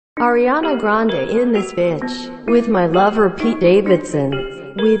Ariana Grande in this bitch, with my lover Pete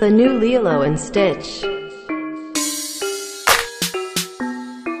Davidson, with a new Lilo and Stitch.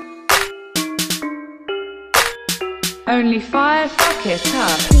 Only fire, fuck it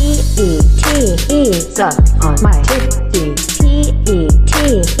up. P-E-T-E, suck on my titty.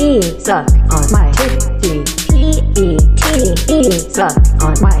 P-E-T-E, suck on my titty. P-E-T-E, suck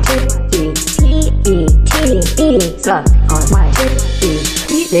on my titty. P-E-T-E, suck on my titty.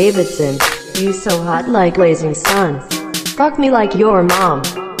 Pete Davidson, you so hot like blazing sun. Fuck me like your mom.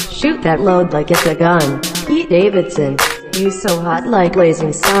 Shoot that load like it's a gun. Pete Davidson, you so hot like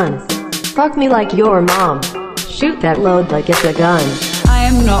blazing sun. Fuck me like your mom. Shoot that load like it's a gun. I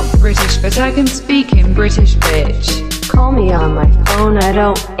am not British, but I can speak in British, bitch. Call me on my phone, I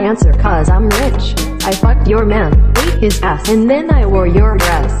don't answer cause I'm rich. I fucked your man, ate his ass, and then I wore your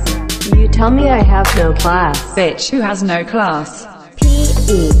dress. You tell me I have no class. Bitch, who has no class?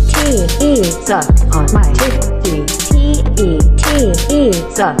 P-E-T-E, suck on my titty. P-E-T-E,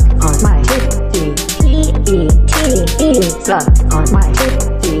 suck on my titty. P-E-T-E, suck on my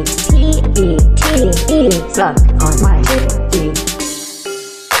titty. P-E-T-E, suck on my titty.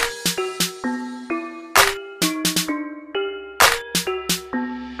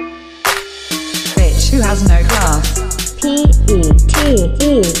 Bitch, who has no class?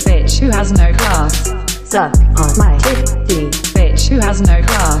 P-E-T-E, bitch, who has no class? Suck on my titty. Bitch, who has no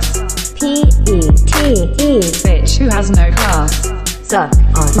class? P-E-T-E, bitch, who has no class? Suck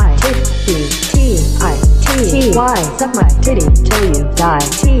on my titty. T-I-T-T-Y, suck my titty till you die.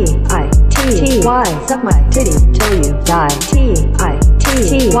 T-I-T-T-Y, suck my titty till you die.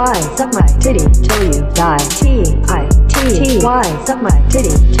 T-I-T-T-Y, suck my titty till you die. T-I-T-T-Y, suck my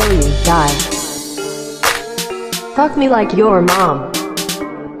titty till you die. Fuck me like your mom.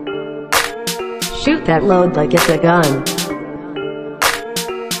 Shoot that load like it's a gun.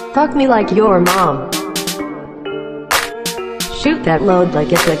 Fuck me like your mom. Shoot that load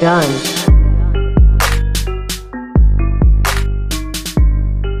like it's a gun.